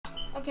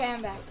Okay,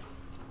 I'm back.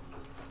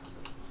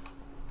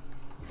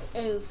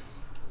 Oof.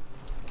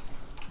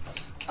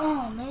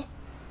 Oh, man.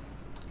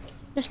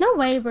 There's no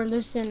way we're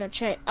losing the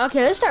chase.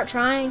 Okay, let's start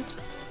trying.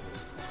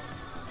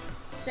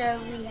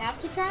 So we have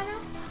to try now?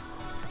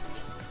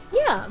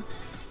 Yeah.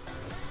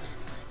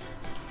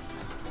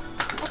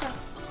 Okay.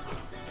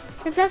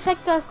 Because that's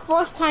like the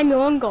 4th time you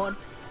won gold.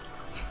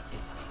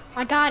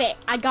 I got it.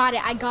 I got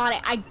it. I got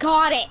it. I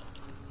got it.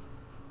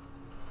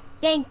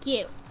 Thank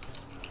you.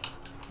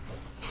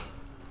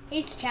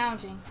 He's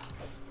challenging.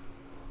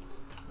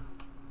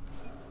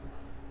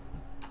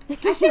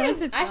 I should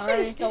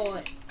have stole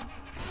it.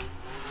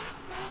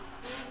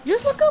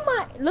 Just look at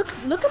my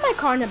look at my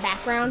car in the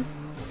background.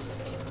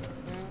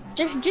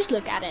 Just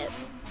look at it.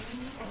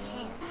 I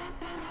can't.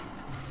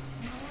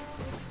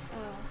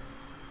 Oh.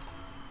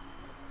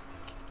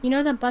 You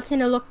know the button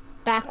to look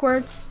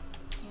backwards?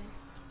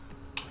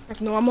 Yeah.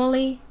 Like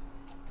normally?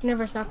 You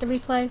never stop the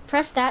replay?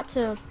 Press that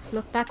to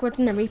look backwards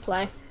in the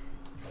replay.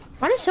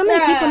 Why do so many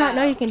people not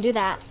know you can do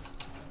that?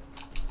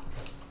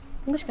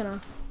 I'm just gonna...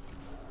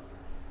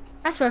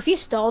 I swear, if you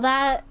stole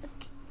that,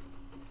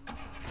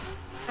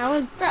 I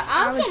would... Bro,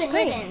 I was scream.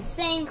 getting hidden.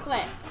 Same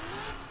clip.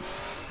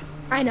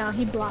 I know,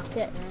 he blocked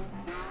it.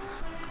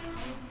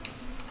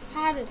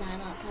 How did I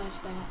not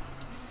touch that?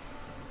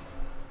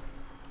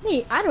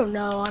 Me, I don't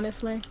know,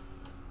 honestly.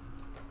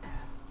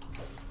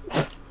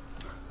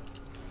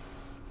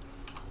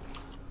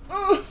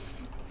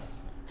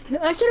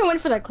 I should have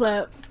went for the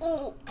clip.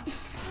 Oh.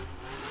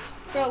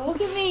 Bro,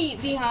 look at me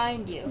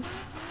behind you.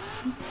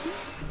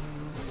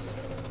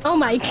 Oh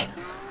my god.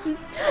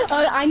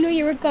 Oh, I knew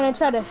you were gonna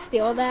try to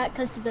steal that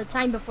because the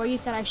time before you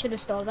said I should have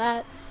stole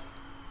that.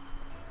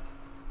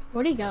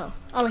 Where'd he go?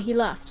 Oh, he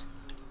left.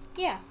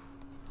 Yeah.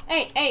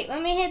 Hey,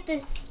 let me hit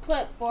this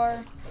clip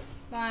for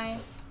my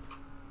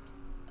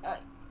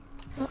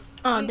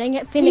Oh, dang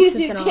it. Phoenix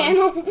YouTube isn't on.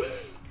 channel.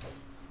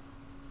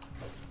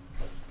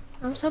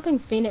 I was hoping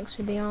Phoenix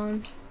would be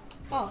on.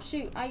 Oh,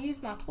 shoot. I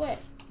used my flip.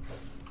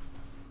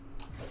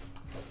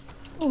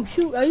 Oh,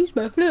 shoot. I used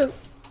my flip.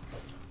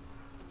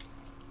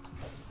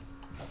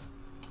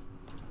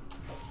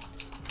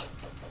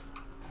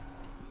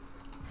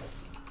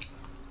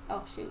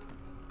 Oh, shoot.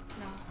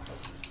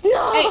 No.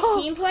 No!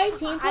 Hey, team play?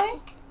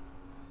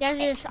 Yeah,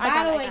 Hey, I by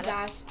got the it, way, I got it.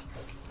 guys.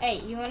 Hey,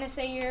 you want to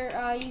say your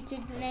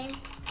YouTube name?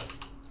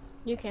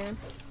 You can.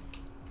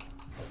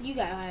 You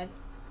go ahead.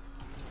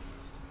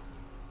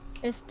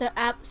 It's the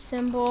app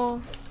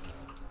symbol,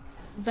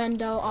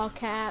 Vendo, all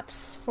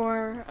caps,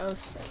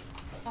 406.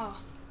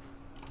 Oh.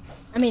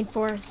 I mean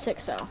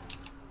 460.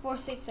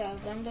 460.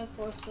 Vendo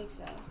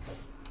 460.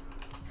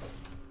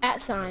 @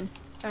 sign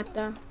at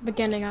the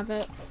beginning of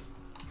it.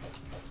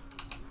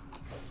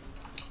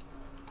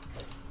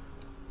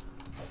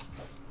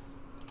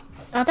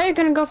 I thought you were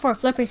gonna go for a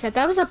flip reset.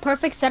 That was a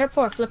perfect setup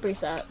for a flip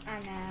reset. I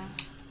know.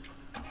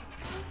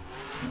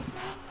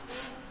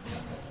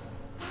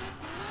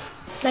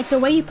 Like the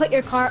way you put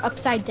your car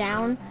upside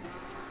down.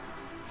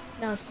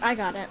 No, I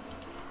got it.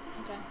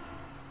 Okay.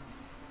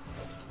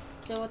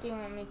 So what do you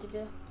want me to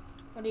do?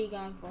 What are you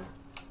going for?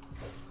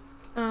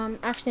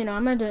 Actually no,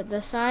 I'm gonna do it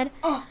this side.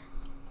 Oh!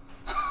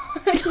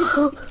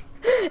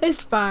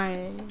 It's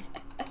fine.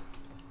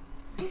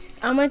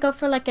 I'm gonna go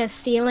for like a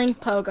ceiling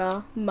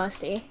pogo,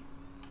 musty.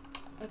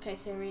 Okay,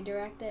 so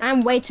redirect it.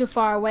 I'm way too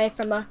far away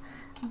from a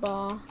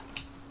ball.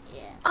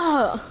 Yeah.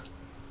 Oh.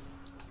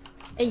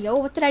 Hey, yo,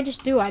 what did I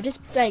just do? I just,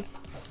 like,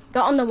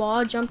 got on the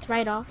wall, jumped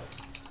right off.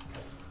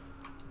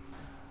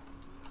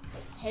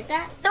 Hit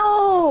that?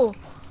 No!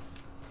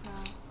 No.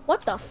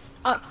 What the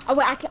oh,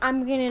 wait,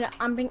 I'm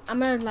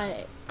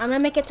gonna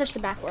make it touch the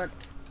backboard.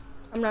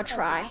 I'm gonna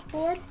try.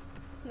 Backboard?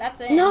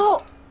 That's it.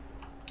 No!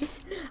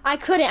 I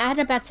couldn't. I had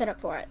a bad setup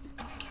for it.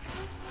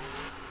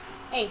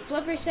 Hey,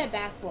 flipper said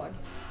backboard.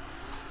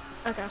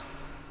 Okay.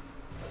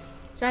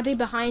 Should I be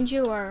behind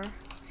you or?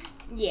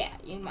 Yeah,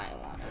 you might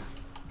wanna.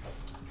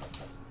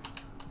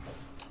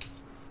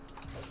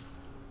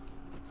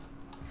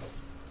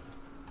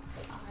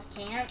 Oh, I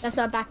can't. That's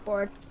not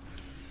backboard.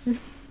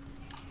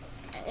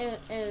 It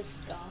was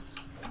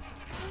scuff.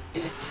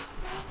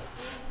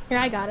 Here,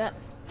 I got it.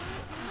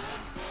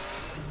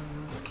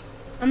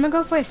 I'm gonna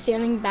go for a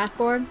ceiling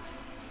backboard.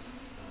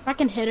 If I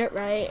can hit it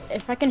right,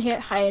 if I can hit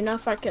high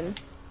enough, I can.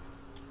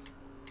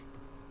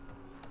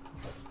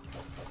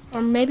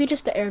 Or maybe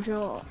just the air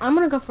drill. I'm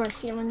gonna go for a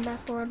ceiling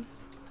backboard.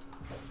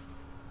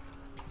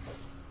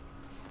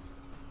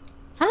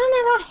 How did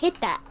I not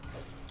hit that?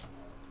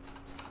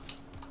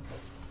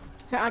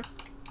 Here,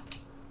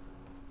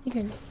 you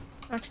can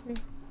actually.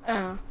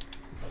 Oh.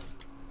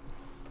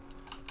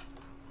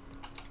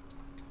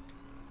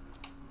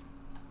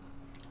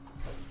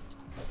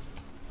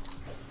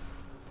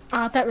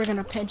 I thought we were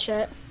gonna pinch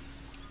it.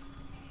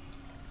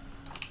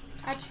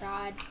 I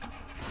tried.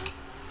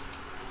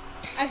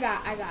 I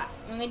got.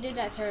 Let me do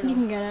that turtle. You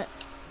can get it.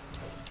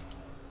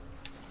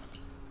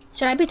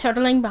 Should I be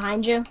turtling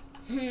behind you?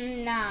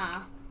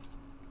 Nah.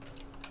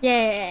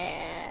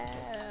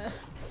 Yeah.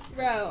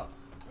 Bro.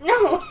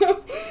 No.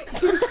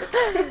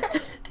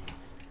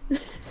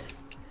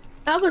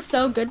 That was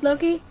so good,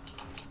 Loki.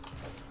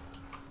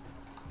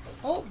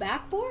 Oh,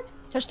 backboard?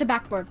 Touch the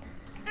backboard.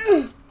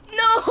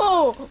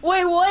 No!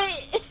 Wait,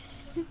 what?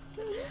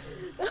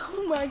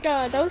 Oh my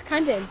god, that was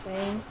kind of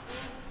insane.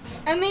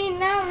 I mean,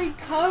 now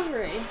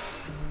recovery.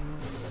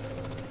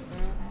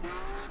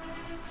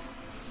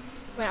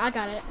 Wait, I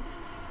got it.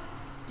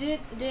 Did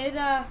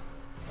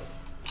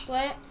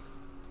split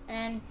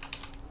and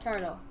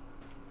turtle,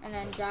 and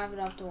then drive it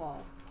up the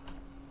wall.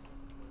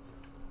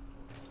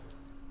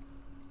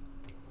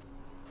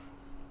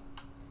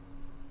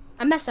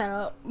 I messed that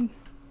up.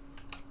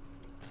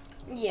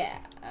 Yeah.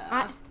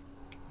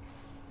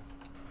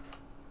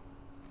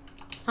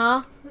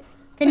 Huh?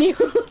 Can you?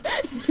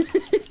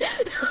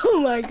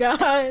 Oh my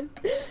god.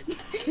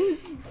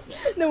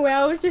 The way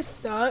I was just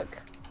stuck.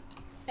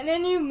 And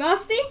then you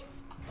musty?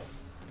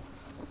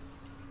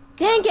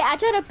 Dang it, I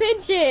tried to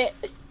pinch it.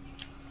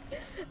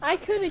 I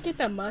couldn't get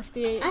the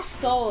musty. I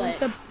stole it.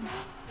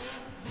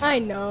 I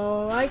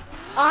know.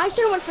 I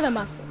should have went for the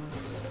musty.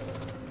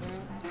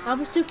 I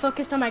was too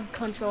focused on my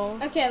control.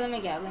 Okay, let me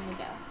go. Let me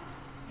go.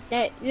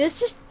 Yeah, let's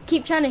just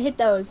keep trying to hit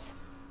those.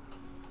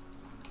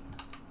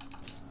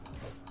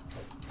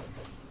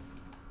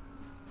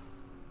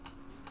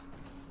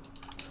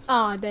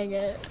 Aw, dang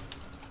it.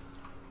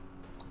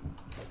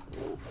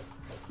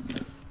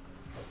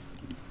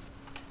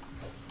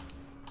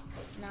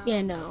 No.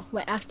 Yeah, no.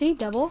 Wait, actually,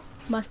 double?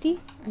 Musty?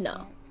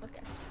 No.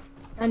 Okay.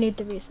 I need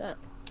to reset.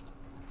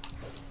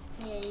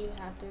 Yeah, you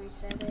have to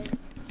reset it.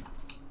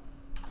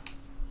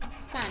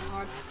 It's kind of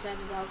hard to set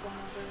it up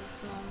whenever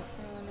it's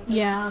normal.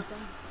 Yeah.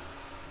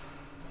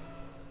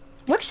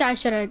 Which side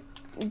should I?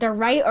 The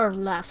right or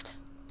left?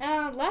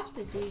 Left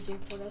is easier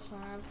for this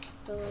one, I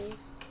believe.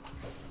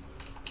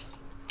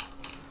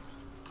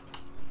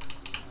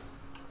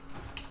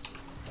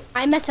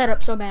 I messed that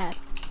up so bad.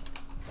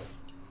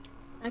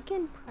 I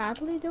can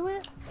probably do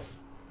it.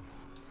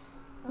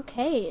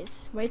 Okay,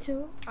 it's way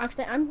too.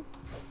 Actually, I'm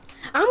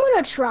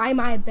gonna try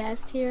my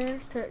best here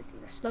to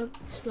slow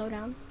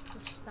down,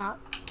 stop.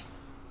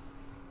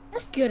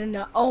 That's good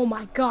enough. Oh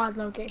my god,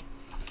 Loki.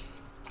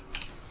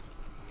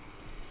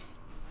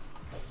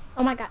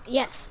 Oh my god,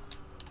 yes.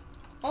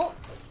 Oh,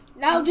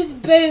 now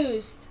just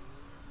boost.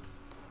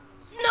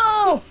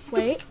 No!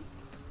 Wait.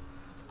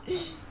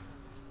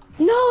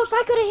 No, if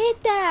I could have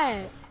hit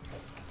that.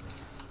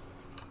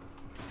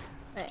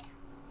 Wait.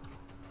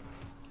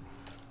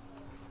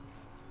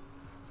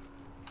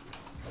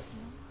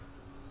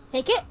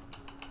 Take it.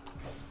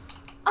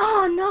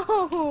 Oh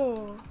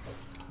no.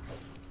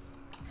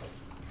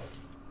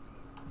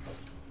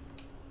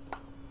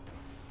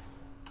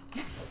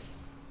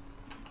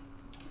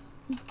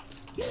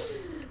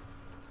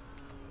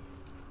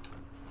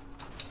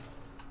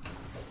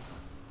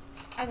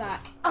 I got.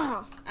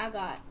 Oh. I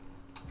got.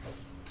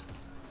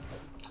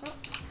 Oh.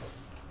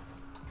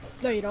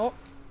 No, you don't.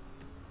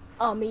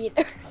 Oh, me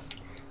either.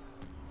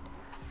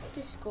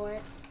 Just score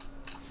it.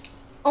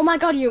 Oh my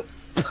god, you.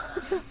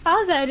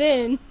 How's that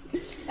in?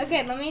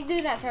 Okay, let me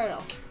do that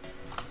turtle.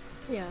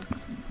 Yeah.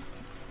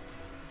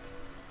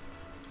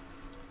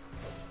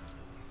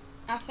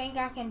 I think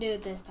I can do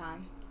it this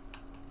time.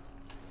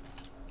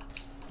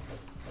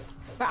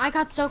 But I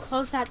got so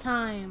close that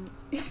time.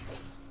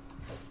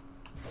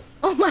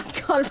 Oh my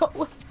god, what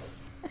was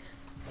that?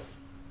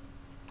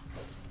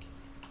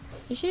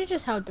 You should have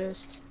just held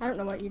boost. I don't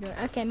know what you're doing.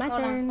 Okay, my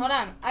turn. Hold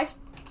on.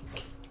 Pass?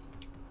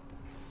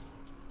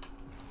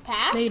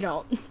 No, you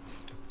don't.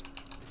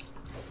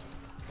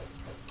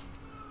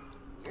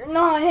 You're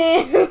not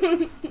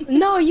him.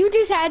 No, you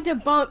just had to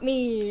bump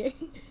me.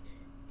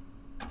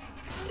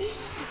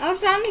 I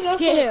was trying to go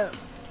Skip.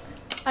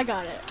 I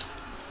got it.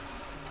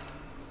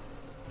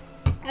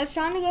 I was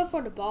trying to go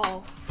for the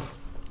ball.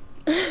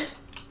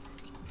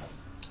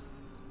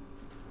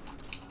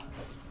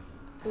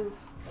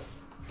 Oof.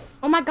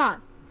 Oh my god.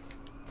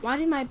 Why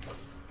did my...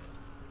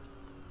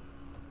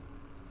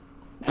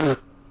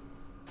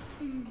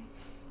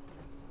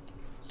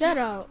 Shut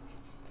up.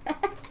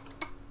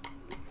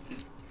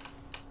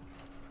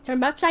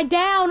 Turn upside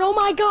down. Oh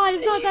my god,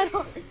 it's not that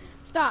hard.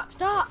 Stop,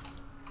 stop.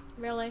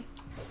 Really?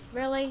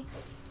 Really?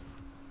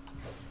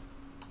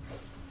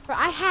 Bro,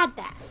 I had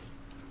that.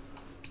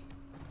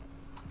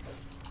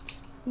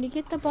 Can you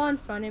get the ball in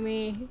front of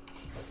me?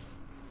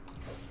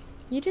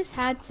 You just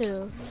had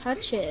to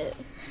touch it.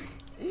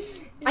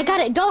 I got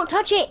it. Don't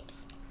touch it.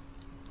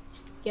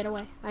 Just get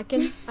away. I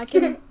can I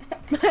can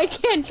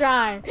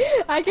try.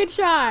 I can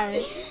try.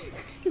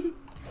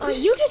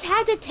 You just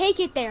had to take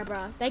it there,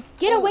 bro. Like,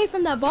 get away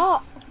from the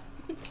ball.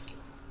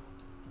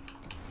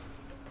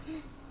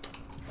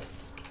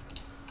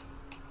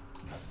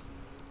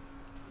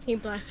 Team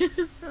play.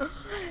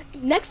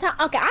 Next time,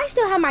 okay, I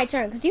still have my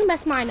turn because you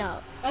messed mine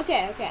up.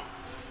 Okay, okay.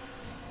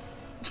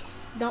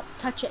 Don't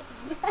touch it.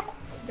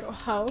 Little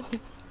hoe.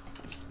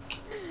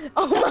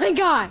 Oh my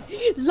god.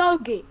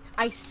 Loki,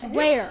 I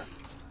swear.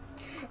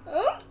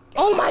 Oh,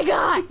 Oh my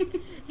god.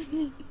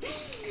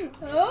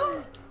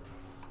 oh.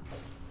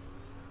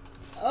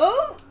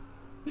 Oh.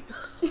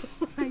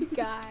 Oh my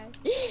god.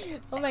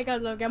 Oh my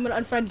god, Loki, I'm gonna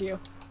unfriend you.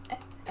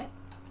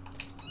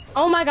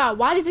 Oh my god,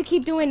 why does it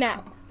keep doing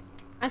that?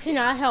 Actually,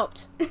 no, that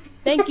helped.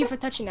 Thank you for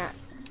touching that.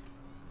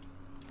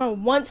 For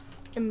once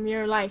in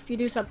your life, you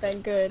do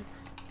something good.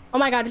 Oh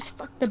my god, just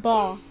fuck the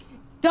ball.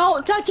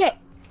 Don't touch it!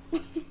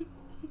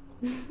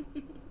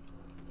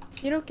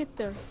 You don't get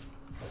the...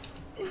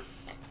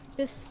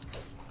 This...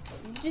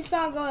 You just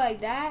gotta go like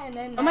that and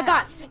then Oh my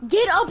god,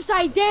 get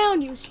upside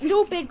down, you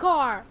stupid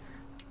car!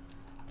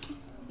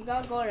 You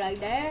gotta go like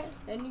that,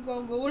 then you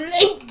gonna go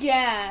like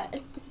that.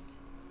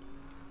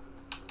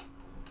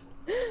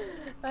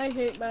 I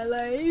hate my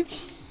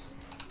life.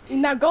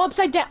 Now go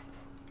upside down.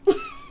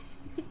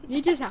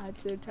 You just had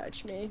to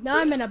touch me. Now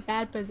I'm in a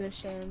bad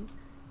position.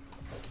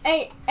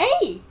 Hey,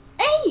 hey,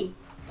 hey!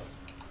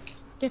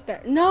 Get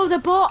there. No, the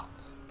ball.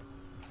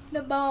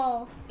 The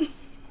ball.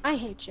 I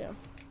hate you.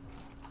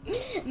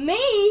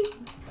 Me?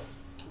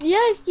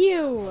 Yes,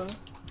 you.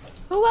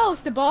 Who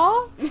else? The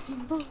ball?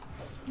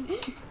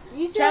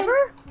 You said,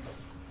 Trevor?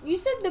 You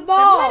said the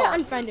ball. Trevor might have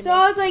unfriended so me.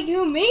 I was like,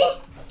 who, me?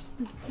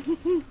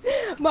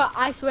 Well,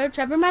 I swear,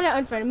 Trevor might have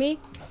unfriended me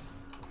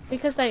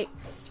because, like,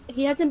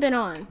 he hasn't been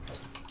on.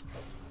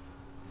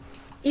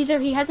 Either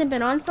he hasn't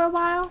been on for a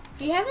while,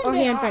 He hasn't or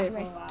been he on unfriended for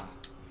a me. while.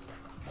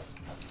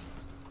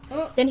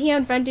 Oh, Didn't he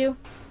unfriend you?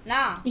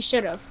 nah. He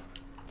should have.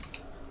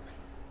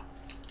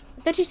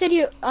 I thought you said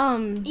you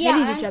Yeah,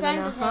 hated I each other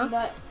now, unfriended huh? him,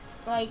 but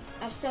like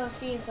I still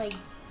see his like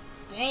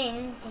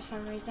thing for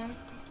some reason.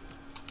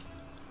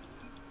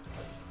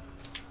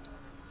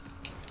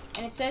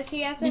 And it says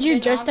he hasn't Did you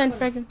been just on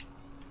for, unfriend?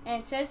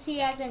 and it says he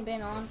hasn't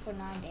been on for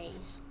 9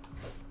 days.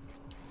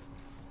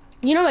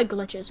 You know it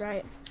glitches,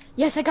 right?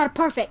 Yes, I got it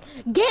perfect.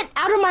 Get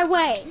out of my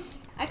way.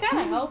 I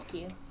kinda helped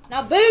you.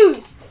 Now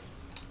boost!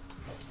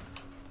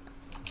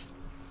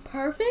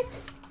 Perfect?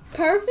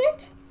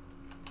 Perfect?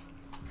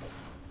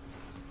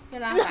 You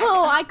know,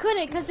 No, I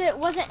couldn't because it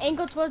wasn't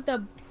angled toward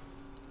the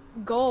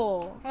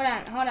goal.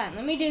 Hold on.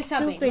 Let me do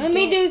something. Stupid Let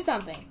me game. do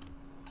something.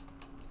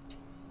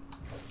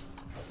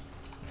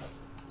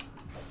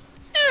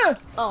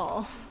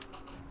 Oh.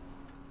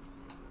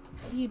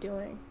 What are you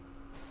doing?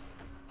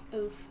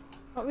 Oof.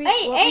 What were,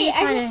 Hey, what hey, were you I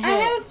trying to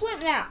have hit? a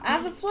flip now. I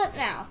have a flip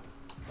now.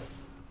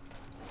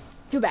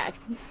 Too bad.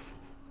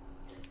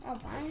 Oh,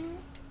 fine.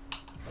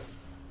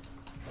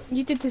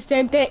 You did the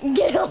same thing.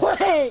 Get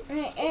away.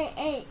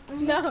 Hey.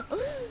 No.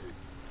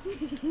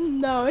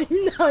 No,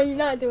 you're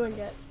not doing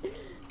it.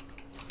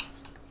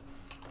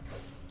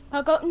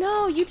 Pogo?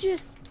 No, you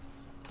just...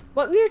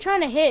 What were you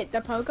trying to hit?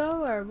 The pogo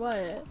or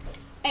what?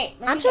 Hey,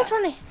 I'm still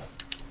trying to...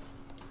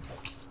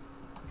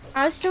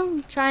 I was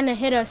still trying to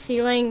hit a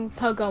ceiling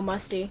pogo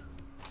musty.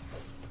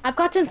 I've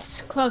gotten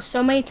close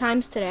so many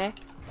times today.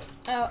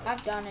 Oh,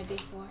 I've done it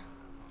before.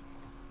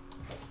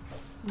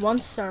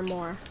 Once or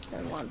more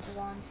than once.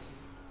 Once.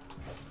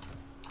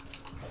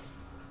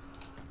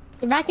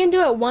 If I can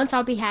do it once,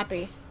 I'll be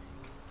happy.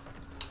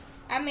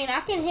 I mean,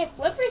 I can hit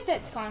flip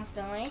resets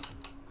constantly.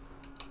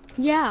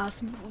 Yeah,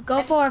 so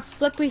go for a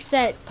flip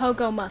reset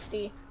pogo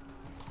musty.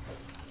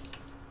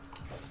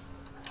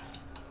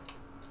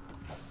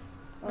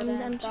 Well, I'm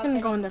then just stop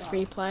gonna go hitting in the ball.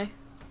 free play.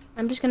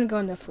 I'm just gonna go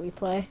in the free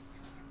play.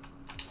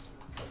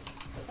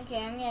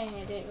 Okay, I'm gonna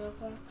hit it real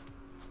quick.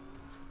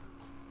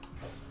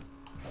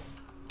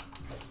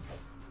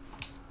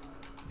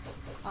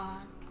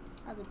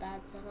 That's a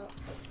bad setup.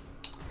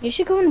 You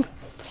should go in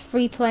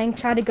free play and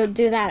try to go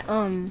do that,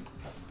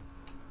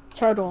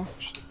 turtle.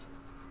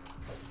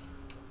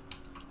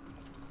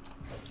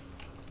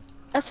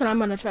 That's what I'm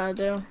gonna try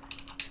to do.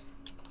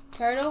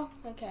 Turtle?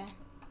 Okay.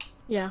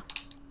 Yeah.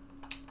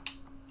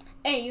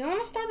 Hey, you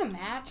wanna start a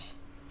match?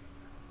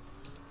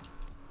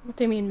 What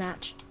do you mean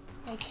match?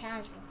 Like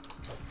casual.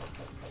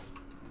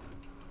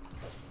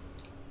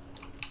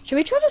 Should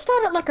we try to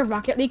start at like a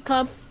Rocket League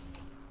club?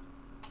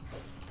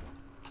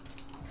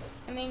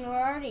 I mean, we're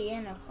already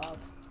in a club.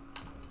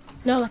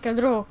 No, like a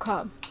little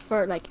club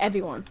for like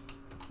everyone.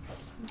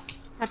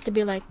 Have to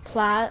be like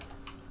plat.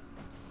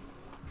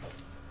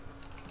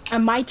 I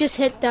might just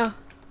hit the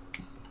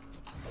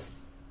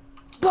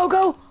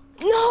Bogo.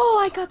 No,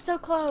 I got so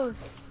close.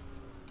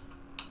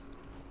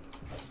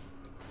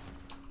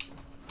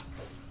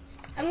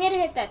 I'm gonna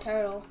hit that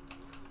turtle.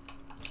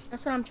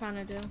 That's what I'm trying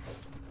to do.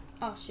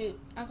 Oh shoot,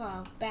 I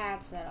got a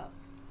bad setup.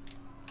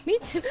 Me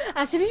too.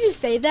 As soon as you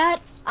say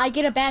that, I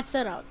get a bad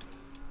setup.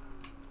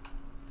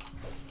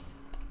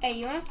 Hey,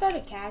 you wanna start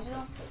a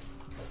casual?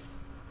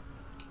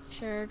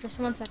 Sure, just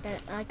 1 second.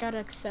 I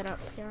gotta set up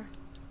here.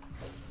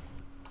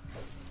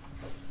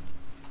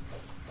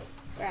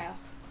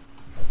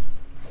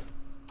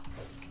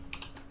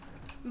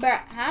 Bro,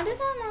 how did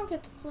I not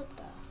get the flip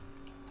though?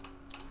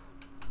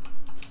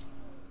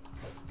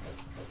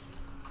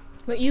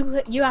 But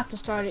you have to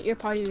start it. You're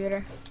party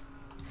leader.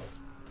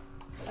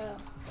 Oh.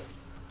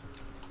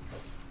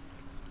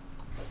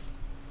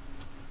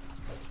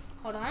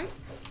 Hold on.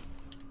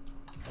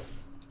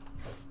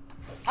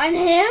 On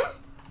him?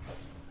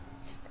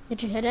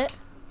 Did you hit it?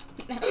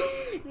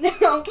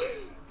 No.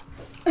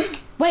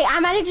 Wait, I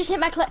might have just hit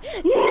my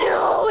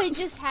No, it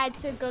just had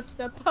to go to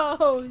the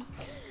post.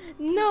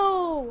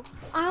 No!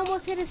 I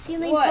almost hit a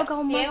ceiling What?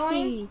 pogo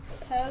Ceiling? musty.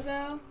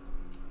 Pogo?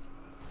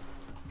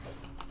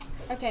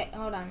 Okay,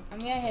 hold on. I'm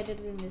gonna hit it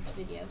in this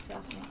video,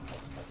 trust me.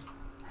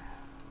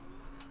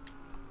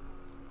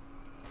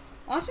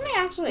 Watch me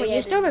actually Wait, hit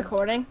you're still it.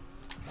 recording?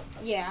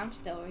 Yeah, I'm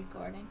still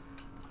recording.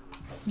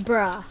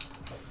 Bruh.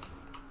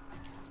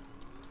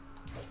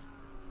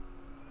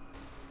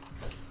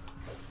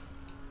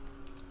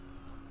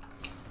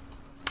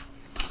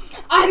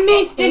 I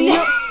missed it!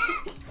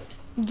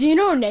 Do you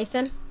know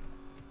Nathan?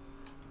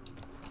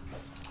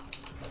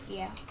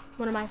 Yeah.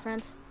 One of my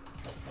friends.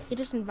 He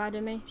just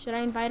invited me. Should I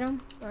invite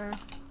him? Or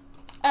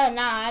Oh,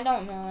 nah, I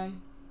don't know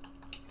him.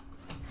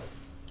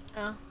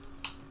 oh.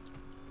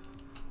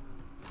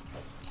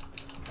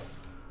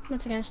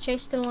 Once again, is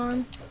Chase still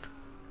on?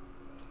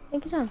 I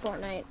think he's on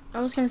Fortnite.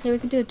 I was gonna say we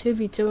could do a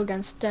 2v2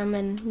 against him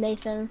and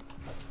Nathan.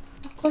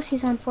 Of course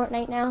he's on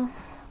Fortnite now.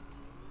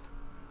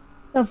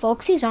 No,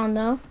 Volksy's on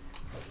though.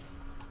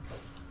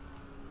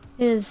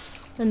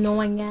 His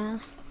annoying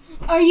ass.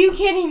 Are you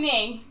kidding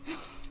me?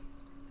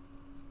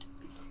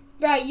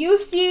 Bro, you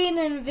see it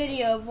in a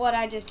video of what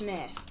I just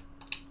missed.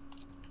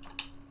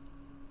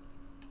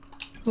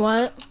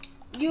 What?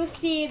 You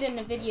see it in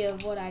a video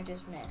of what I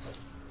just missed.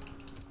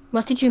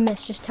 What did you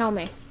miss? Just tell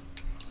me.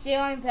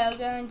 Ceiling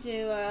pogo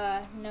into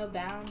no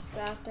bounce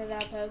after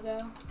that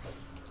pogo.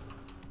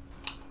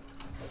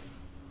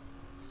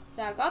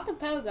 So I got the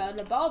pogo,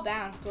 the ball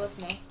bounced with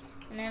me,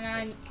 and then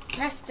I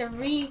pressed the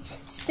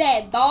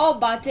reset ball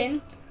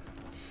button.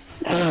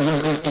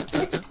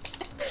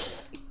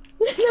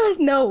 There's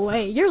no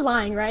way. You're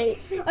lying, right?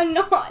 I'm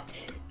not.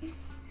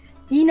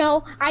 You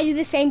know, I did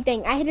the same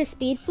thing. I hit a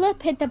speed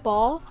flip, hit the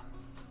ball,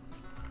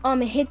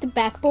 hit the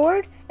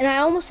backboard, and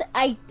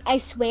I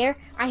swear,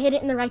 I hit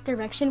it in the right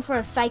direction for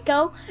a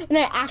psycho, and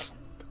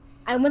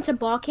I went to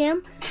ball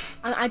cam,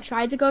 I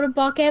tried to go to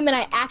ball cam, and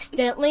I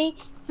accidentally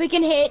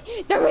freaking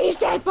hit the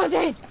reset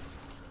button!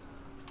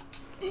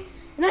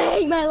 And I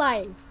hate my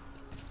life.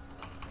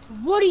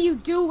 What are you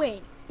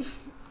doing?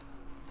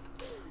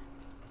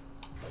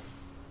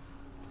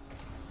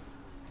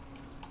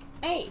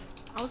 Hey,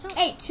 Also,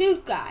 hey,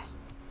 tooth guy.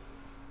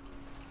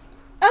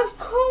 Of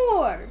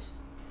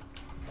course.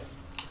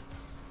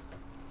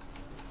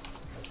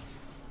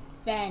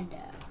 Vendo.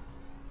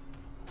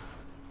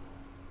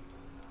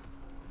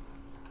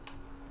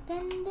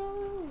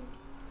 Vendo.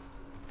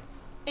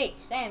 Hey,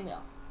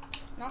 Samuel.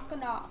 Knock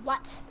it off.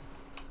 what?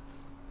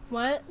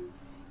 What?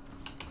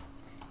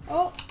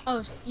 Oh,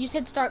 Oh, you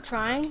said start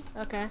trying?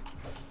 Okay.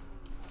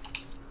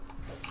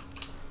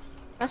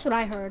 That's what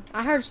I heard.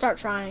 I heard start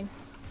trying.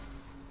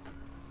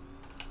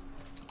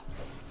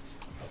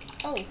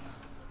 oh.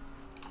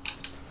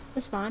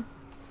 It's fine.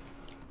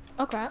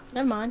 Oh crap,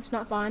 never mind, it's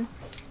not fine.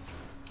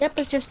 Yep,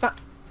 it's just fine.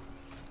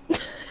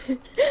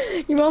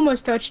 You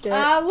almost touched it.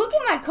 Look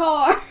at my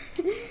car.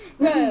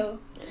 Bro,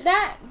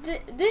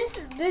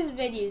 this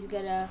video is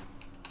gonna,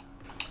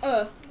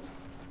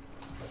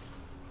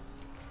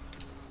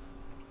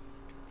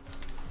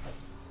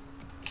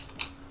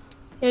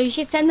 Yeah, you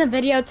should send the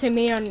video to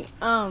me on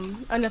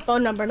the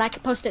phone number and I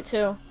can post it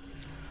too.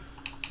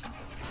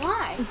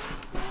 Why?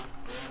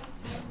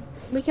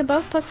 We can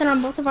both post it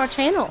on both of our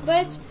channels.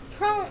 But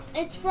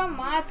it's from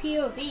my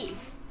POV.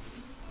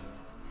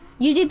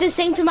 You did the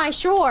same to my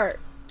short.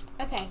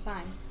 Okay,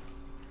 fine.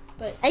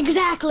 But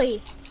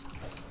Exactly.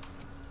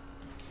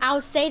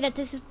 I'll say that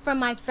this is from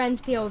my friend's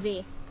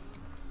POV.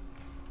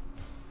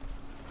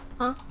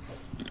 Huh?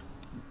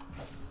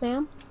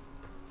 Ma'am?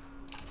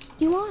 What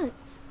do you want?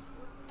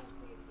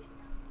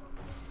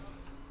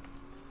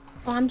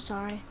 Oh, I'm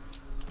sorry.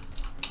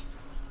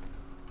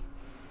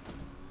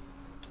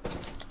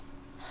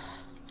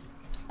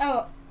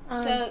 oh,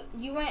 so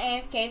you went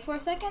AFK for a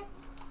second?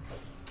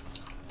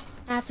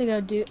 I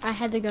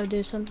had to go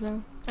do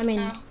something. I mean,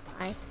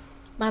 Oh.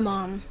 my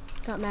mom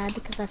got mad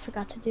because I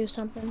forgot to do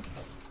something.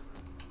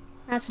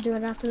 I have to do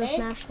it after this Babe?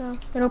 match though.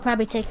 It'll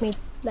probably take me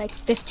like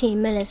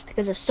 15 minutes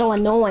because it's so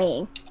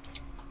annoying.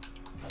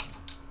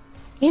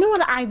 You know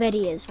what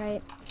iReady is,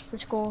 right? For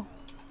school.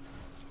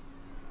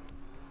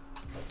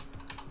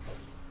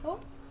 Oh,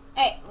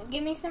 hey,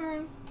 give me some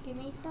room. Give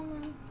me some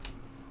room.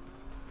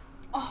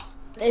 Oh,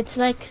 It's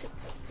like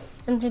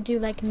something to do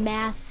like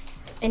math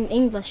and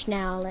English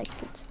now. Like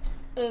it's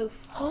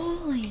oof.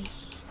 holy.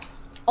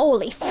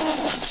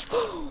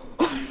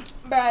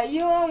 Bruh,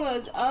 you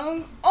almost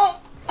own. Oh,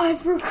 I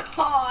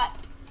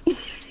forgot.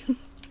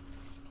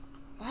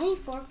 Why are you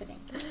forfeiting?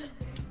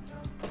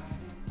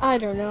 I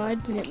don't know. I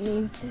didn't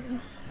mean to.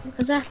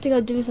 Because I have to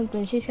go do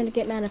something. She's gonna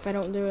get mad if I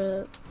don't do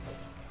it.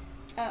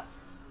 Oh,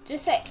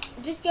 just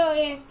go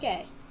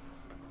AFK.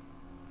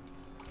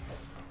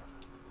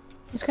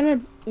 It's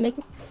gonna make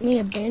me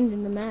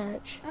abandon the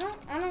match.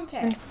 I don't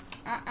care.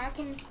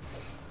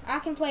 I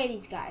can play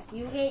these guys.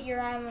 You get your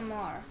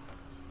MMR.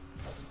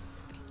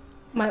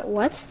 My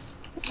what?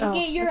 You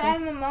get your okay.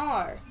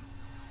 MMR.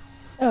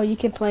 Oh, you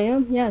can play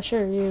him? Yeah,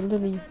 sure. You're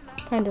literally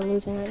kind of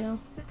losing right now.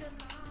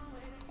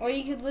 Or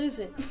you could lose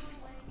it.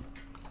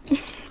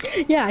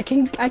 Yeah, I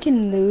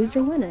can lose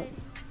or win it.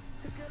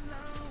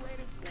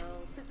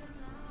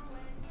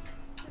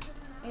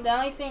 The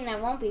only thing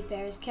that won't be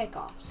fair is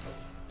kickoffs.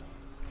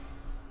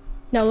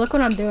 No, look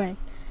what I'm doing.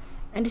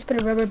 I just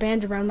put a rubber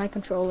band around my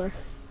controller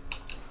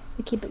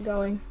to keep it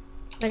going.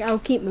 Like, I'll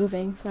keep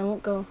moving, so I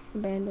won't go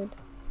abandoned.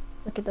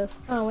 Look at this.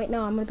 Oh, wait,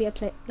 no, I'm gonna be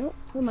upside. Nope,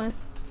 never mind.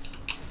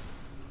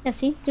 Yeah,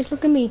 see? Just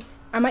look at me.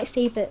 I might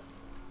save it.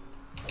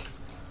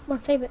 Come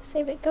on, save it,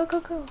 save it. Go,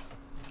 go, go.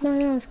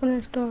 No, it's gonna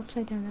just go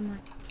upside down. Never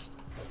mind.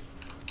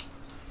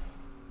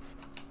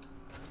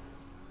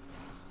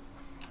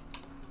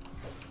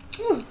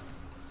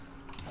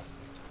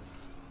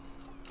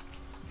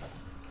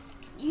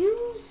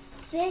 You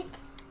sick.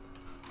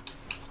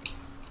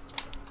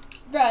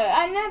 Bro,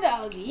 I know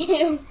that was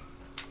you.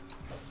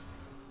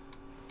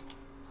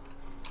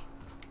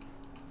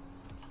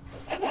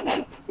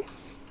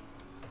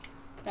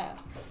 Bro.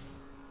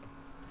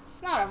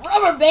 It's not a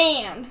rubber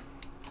band.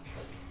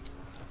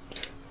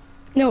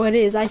 No, it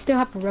is. I still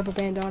have a rubber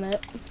band on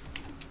it.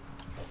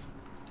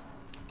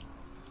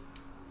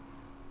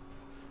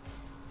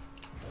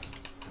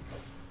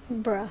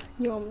 Bruh,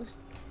 you almost...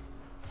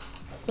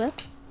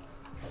 What?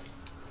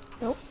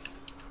 Nope.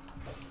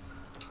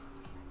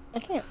 I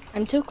can't.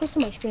 I'm too close to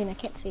my screen. I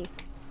can't see.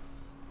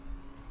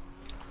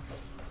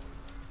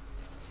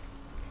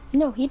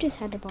 No, he just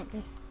had to bump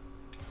me.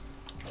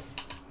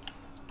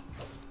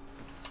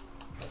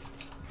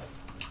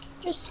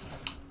 Just...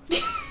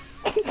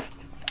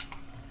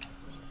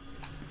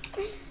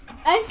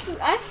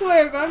 I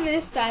swear if I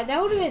missed that,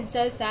 that would have been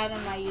so sad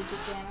on my YouTube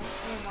channel.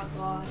 Oh my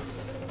god.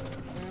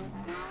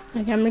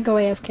 Okay, I'm gonna go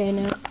AFK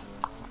now.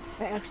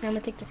 Wait, actually, I'm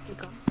gonna take this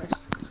kick off first.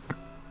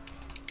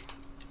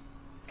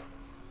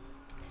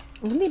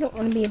 I really don't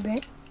want to be a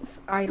bit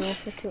idle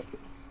for too.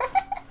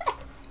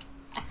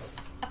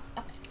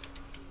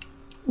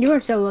 You are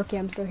so lucky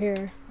I'm still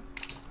here.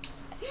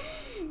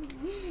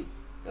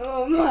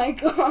 Oh my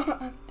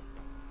god.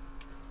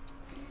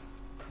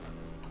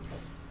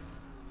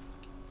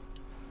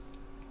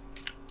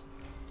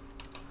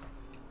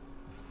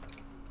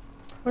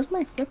 Where's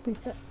my flip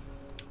reset?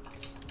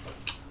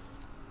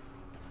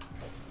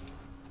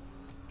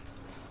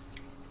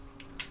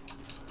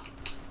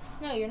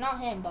 No, you're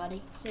not him,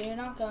 buddy. So you're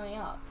not going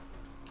up.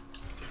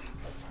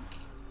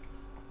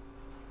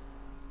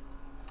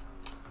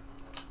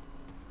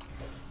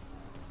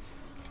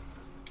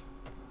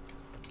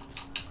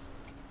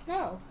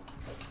 No.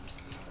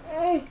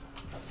 I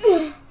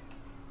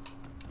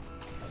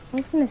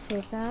was gonna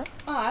save that.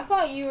 Oh, I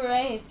thought you were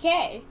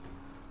AFK.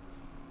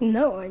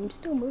 No, I'm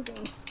still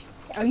moving.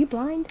 Are you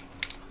blind?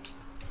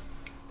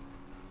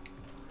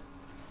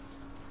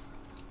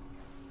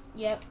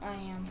 Yep, I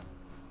am.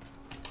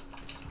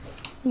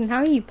 And how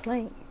are you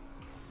playing?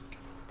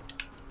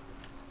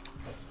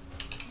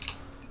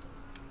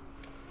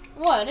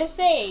 What a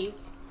save.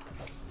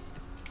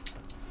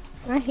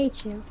 I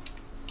hate you.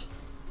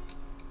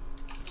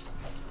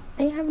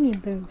 I didn't have any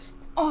boost.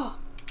 Oh,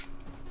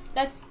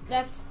 that's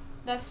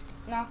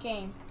not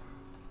game.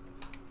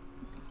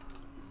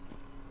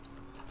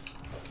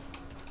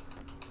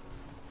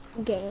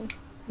 Game.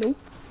 Nope.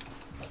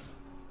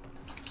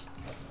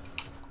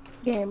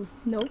 Game.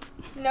 Nope.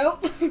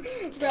 Nope.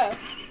 Bro,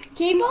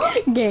 keep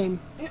on. Game.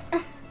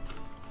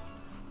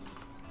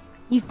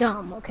 He's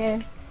dumb,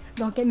 okay?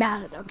 Don't get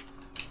mad at him.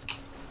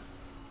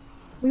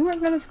 We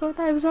weren't gonna score with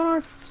that. It was on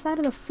our side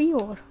of the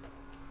field.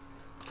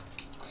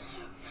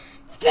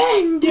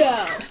 Vendo!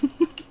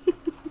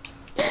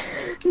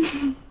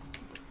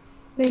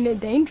 Made it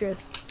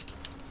dangerous.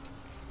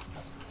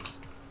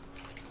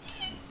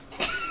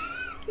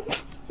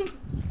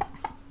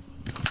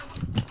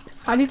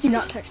 How did you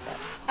not touch that?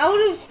 I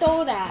would have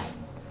stole that.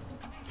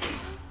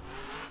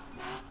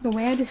 The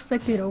way I just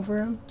flicked it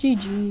over him.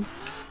 GG.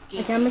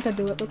 Okay, I'm gonna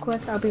do it real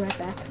quick. I'll be right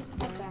back.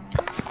 Okay.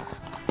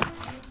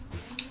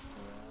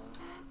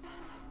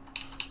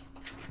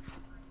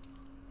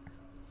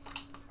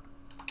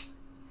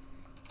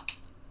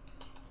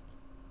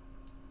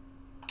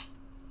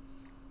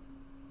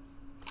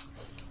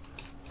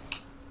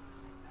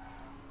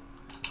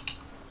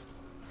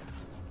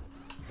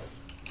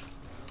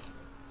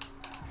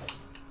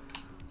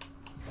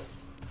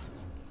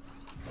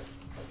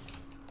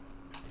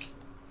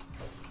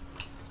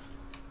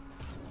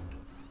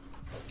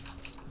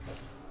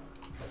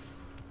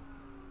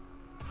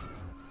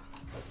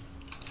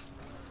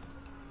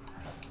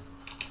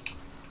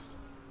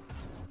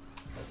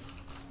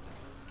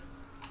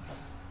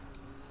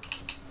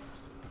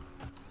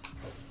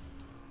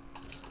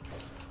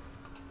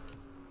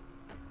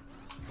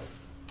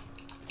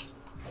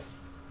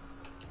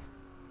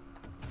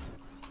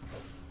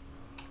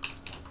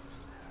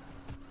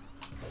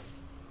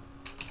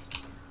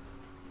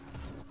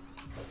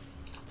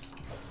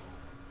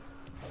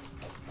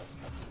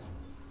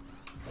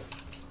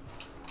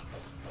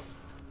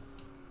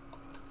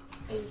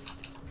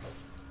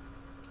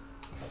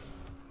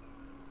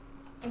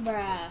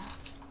 Bruh.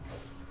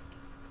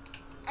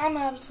 I'm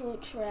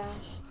absolute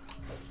trash.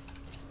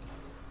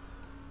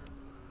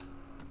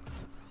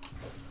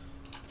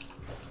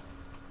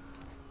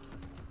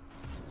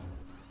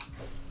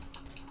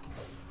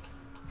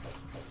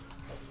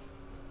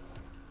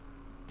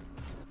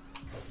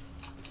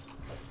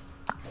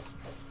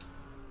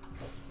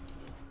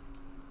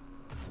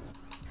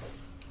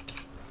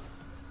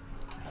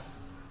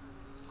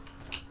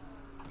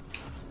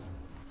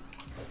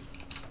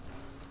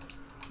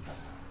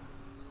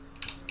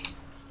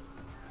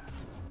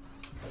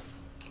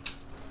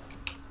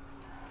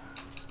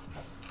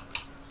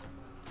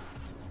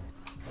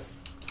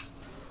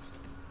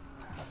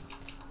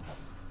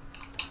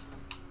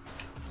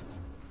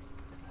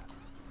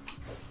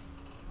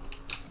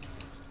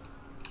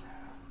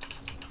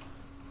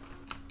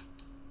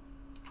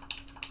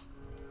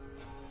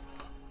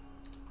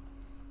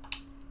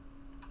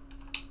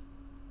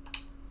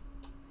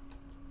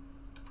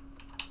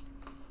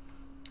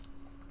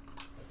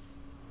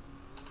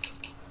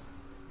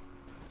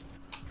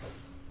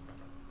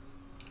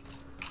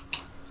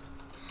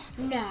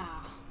 Nah.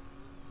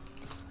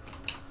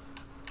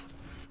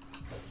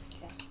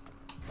 Okay.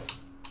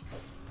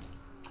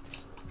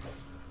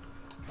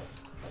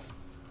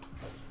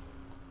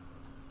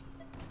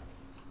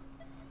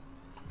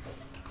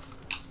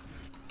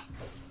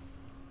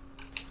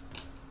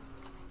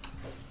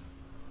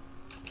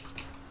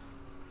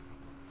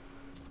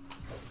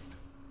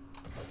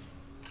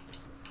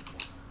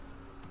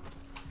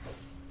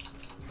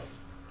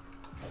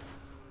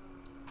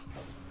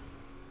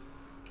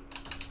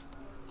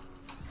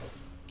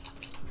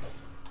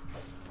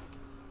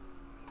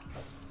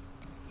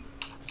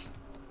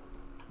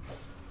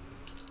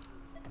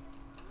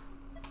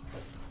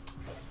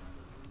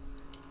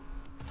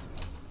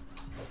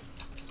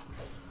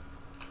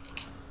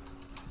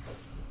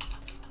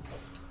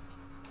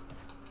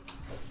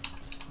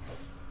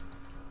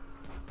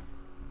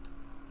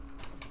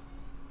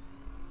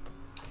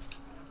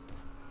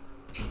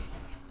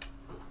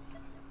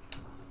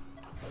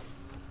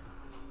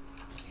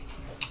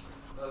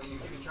 Logan, you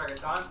keeping track of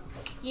time?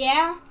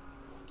 Yeah.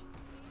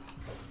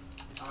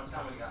 How much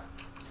time we got?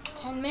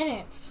 10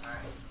 minutes.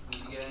 Alright.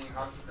 Did you get any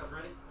hockey